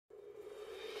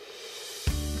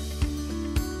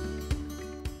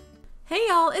Hey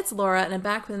y'all, it's Laura and I'm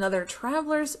back with another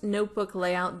Traveler's Notebook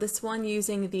layout, this one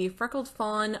using the Freckled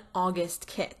Fawn August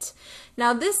kit.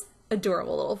 Now this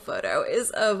adorable little photo is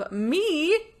of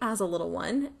me as a little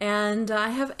one, and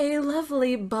I have a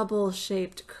lovely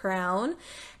bubble-shaped crown,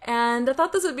 and I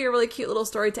thought this would be a really cute little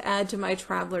story to add to my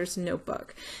Traveler's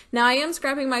Notebook. Now I am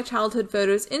scrapping my childhood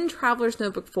photos in Traveler's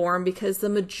Notebook form because the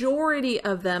majority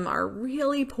of them are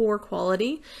really poor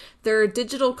quality. They're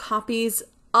digital copies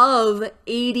of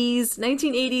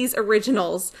 1980s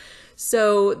originals.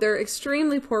 So they're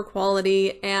extremely poor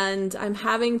quality, and I'm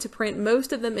having to print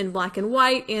most of them in black and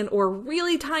white and or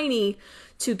really tiny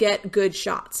to get good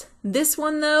shots. This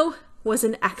one though was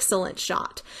an excellent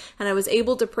shot, and I was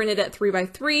able to print it at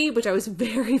 3x3, which I was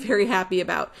very happy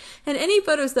about. And any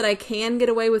photos that I can get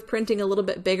away with printing a little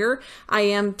bit bigger, I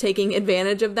am taking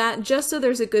advantage of that just so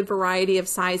there's a good variety of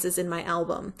sizes in my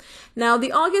album. Now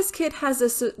the August kit has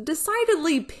a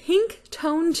decidedly pink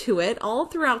tone to it all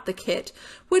throughout the kit,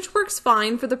 which works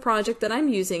fine for the project that I'm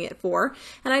using it for,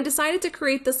 and I decided to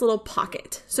create this little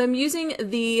pocket. So I'm using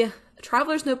the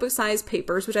Traveler's Notebook size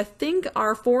papers, which I think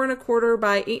are 4 1/4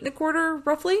 by 8 1/4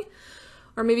 roughly,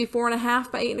 or maybe 4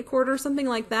 1/2 by 8 1/4, something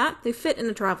like that. They fit in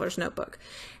a Traveler's Notebook.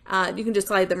 You can just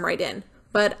slide them right in.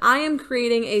 But I am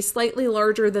creating a slightly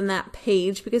larger than that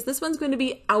page because this one's going to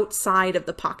be outside of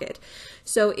the pocket.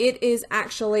 So it is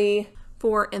actually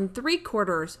 4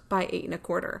 3/4 by 8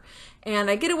 1/4.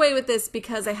 And I get away with this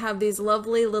because I have these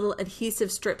lovely little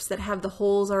adhesive strips that have the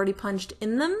holes already punched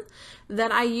in them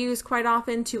that I use quite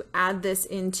often to add this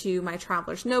into my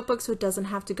Traveler's Notebook so it doesn't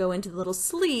have to go into the little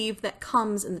sleeve that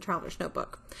comes in the Traveler's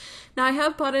Notebook. Now I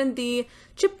have put in the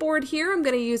chipboard here. I'm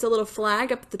going to use a little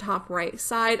flag up at the top right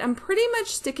side. I'm pretty much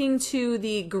sticking to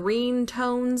the green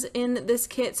tones in this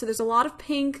kit. So there's a lot of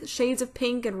pink, shades of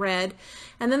pink and red,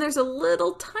 and then there's a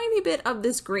little tiny bit of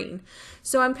this green.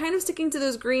 So I'm kind of sticking to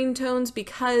those green tones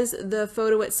because the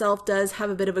photo itself does have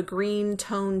a bit of a green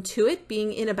tone to it,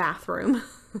 being in a bathroom.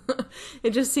 It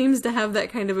just seems to have that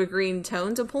kind of a green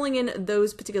tone. So pulling in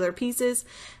those particular pieces,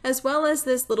 as well as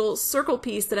this little circle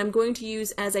piece that I'm going to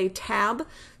use as a tab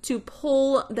to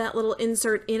pull that little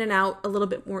insert in and out a little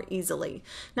bit more easily.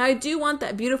 Now I do want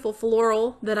that beautiful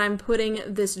floral that I'm putting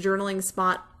this journaling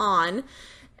spot on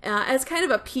as kind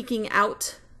of a peeking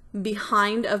out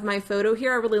behind of my photo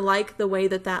here. I really like the way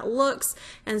that that looks,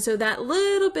 and so that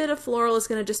little bit of floral is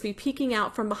going to just be peeking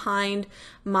out from behind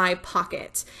my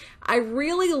pocket. I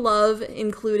really love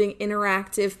including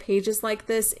interactive pages like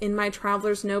this in my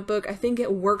Traveler's Notebook. I think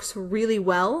it works really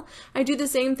well. I do the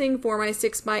same thing for my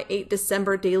 6x8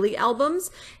 December daily albums,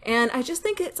 and I just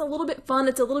think it's a little bit fun.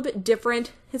 It's a little bit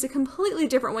different. It's a completely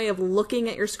different way of looking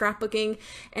at your scrapbooking,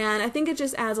 and I think it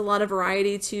just adds a lot of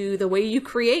variety to the way you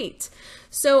create.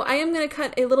 So I am going to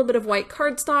cut a little bit of white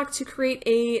cardstock to create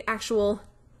a actual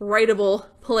writable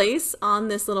place on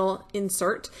this little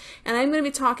insert. And I'm going to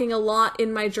be talking a lot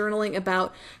in my journaling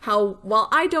about how, while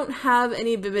I don't have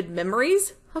any vivid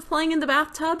memories of playing in the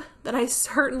bathtub, that I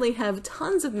certainly have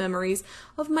tons of memories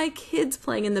of my kids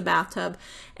playing in the bathtub,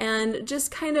 and just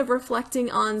kind of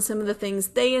reflecting on some of the things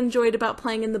they enjoyed about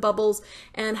playing in the bubbles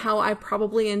and how I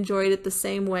probably enjoyed it the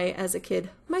same way as a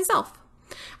kid myself.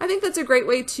 I think that's a great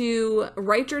way to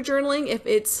write your journaling if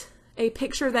it's a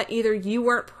picture that either you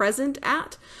weren't present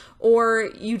at or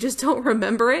you just don't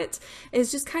remember it. Is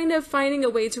just kind of finding a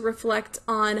way to reflect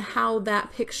on how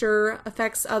that picture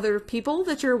affects other people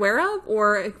that you're aware of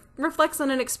or reflects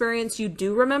on an experience you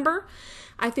do remember.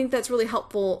 I think that's really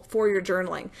helpful for your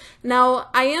journaling. Now,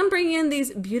 I am bringing in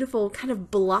these beautiful kind of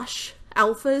blush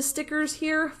alpha stickers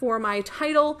here for my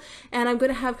title, and I'm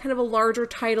going to have kind of a larger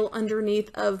title underneath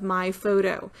of my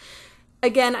photo.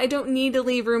 Again, I don't need to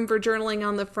leave room for journaling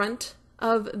on the front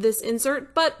of this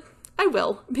insert, but I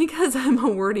will because I'm a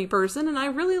wordy person and I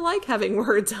really like having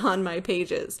words on my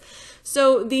pages.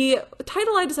 So the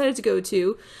title I decided to go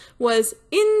to was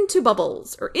Into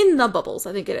Bubbles, or In the Bubbles,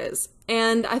 I think it is.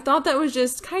 And I thought that was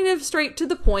just kind of straight to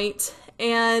the point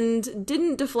and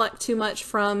didn't deflect too much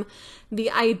from the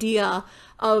idea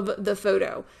of the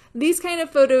photo. These kind of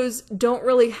photos don't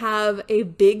really have a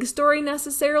big story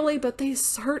necessarily, but they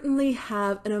certainly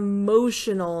have an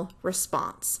emotional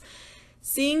response.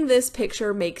 Seeing this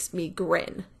picture makes me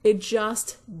grin. It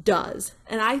just does.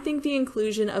 And I think the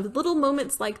inclusion of little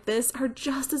moments like this are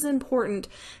just as important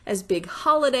as big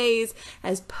holidays,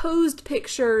 as posed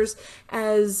pictures,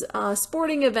 as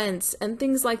sporting events and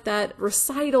things like that,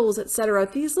 recitals, etc.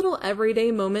 These little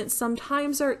everyday moments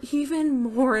sometimes are even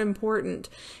more important.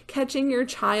 Catching your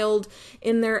child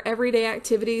in their everyday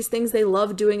activities, things they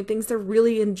love doing, things they're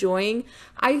really enjoying,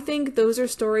 I think those are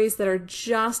stories that are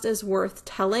just as worth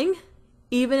telling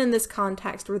even in this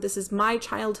context where this is my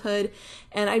childhood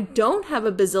and I don't have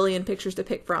a bazillion pictures to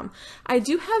pick from. I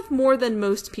do have more than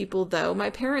most people though. My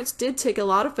parents did take a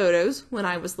lot of photos when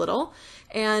I was little,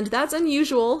 and that's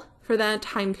unusual for that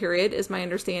time period is my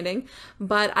understanding,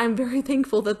 but I'm very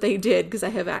thankful that they did because I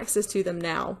have access to them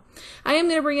now. I am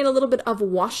going to bring in a little bit of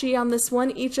washi on this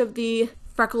one. Each of the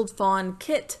Freckled Fawn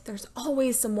kit, there's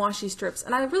always some washi strips,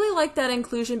 and I really like that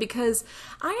inclusion because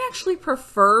I actually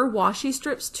prefer washi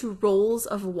strips to rolls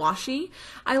of washi.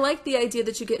 I like the idea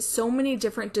that you get so many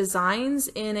different designs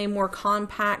in a more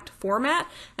compact format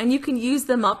and you can use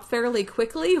them up fairly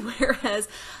quickly, whereas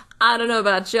I don't know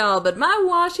about y'all, but my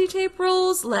washi tape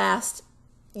rolls last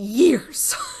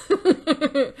years.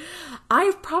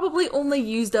 I've probably only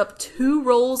used up 2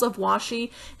 rolls of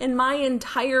washi in my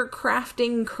entire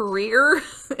crafting career.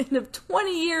 In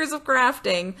 20 years of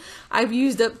crafting, I've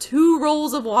used up 2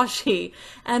 rolls of washi,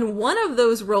 and one of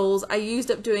those rolls I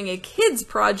used up doing a kids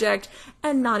project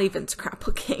and not even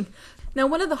scrapbooking. Now,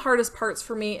 one of the hardest parts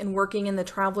for me in working in the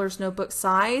Traveler's Notebook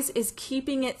size is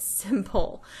keeping it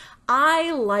simple.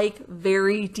 I like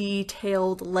very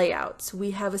detailed layouts.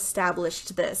 We have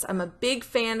established this. I'm a big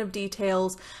fan of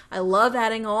details. I love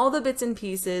adding all the bits and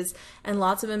pieces and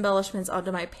lots of embellishments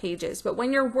onto my pages. But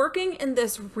when you're working in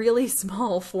this really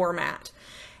small format,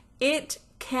 it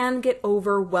can get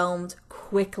overwhelmed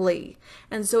quickly.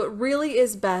 And so it really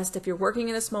is best if you're working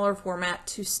in a smaller format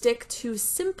to stick to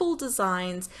simple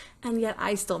designs, and yet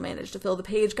I still manage to fill the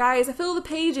page. Guys, I fill the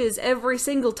pages every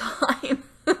single time.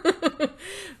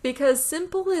 Because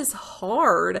simple is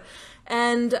hard,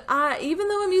 and even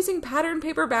though I'm using pattern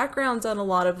paper backgrounds on a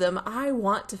lot of them, I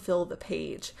want to fill the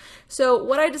page. So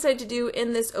what I decided to do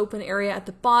in this open area at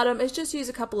the bottom is just use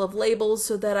a couple of labels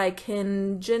so that I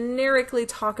can generically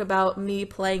talk about me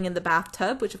playing in the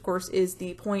bathtub, which of course is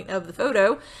the point of the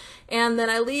photo, and then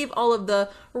I leave all of the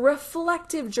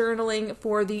reflective journaling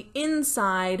for the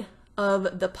inside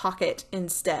of the pocket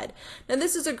instead. Now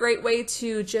this is a great way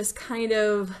to just kind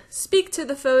of speak to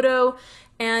the photo,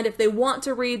 and if they want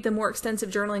to read the more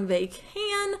extensive journaling they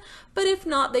can, but if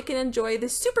not, they can enjoy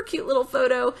this super cute little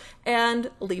photo and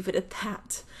leave it at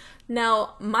that.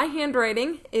 Now my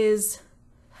handwriting is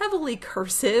heavily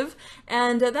cursive,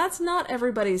 and that's not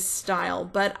everybody's style,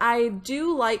 but I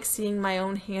do like seeing my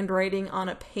own handwriting on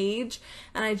a page,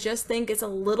 and I just think it's a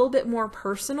little bit more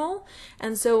personal,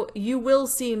 and so you will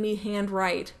see me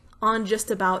handwrite on just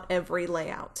about every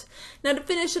layout. Now to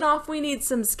finish it off, we need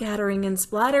some scattering and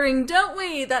splattering, don't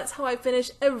we? That's how I finish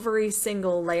every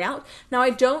single layout. Now I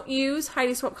don't use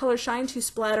Heidi Swap Color Shine to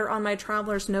splatter on my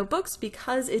Traveler's Notebooks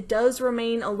because it does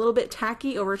remain a little bit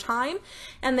tacky over time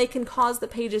and they can cause the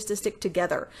pages to stick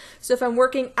together. So if I'm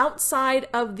working outside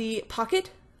of the pocket,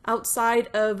 outside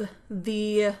of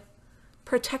the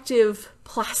protective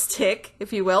plastic,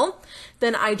 if you will,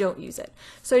 then I don't use it.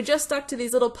 So I just stuck to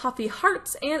these little puffy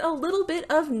hearts and a little bit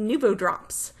of Nuvo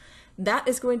drops. That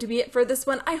is going to be it for this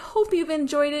one. I hope you've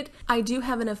enjoyed it. I do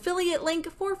have an affiliate link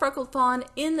for Freckled Fawn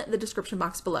in the description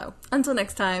box below. Until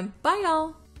next time, bye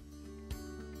y'all!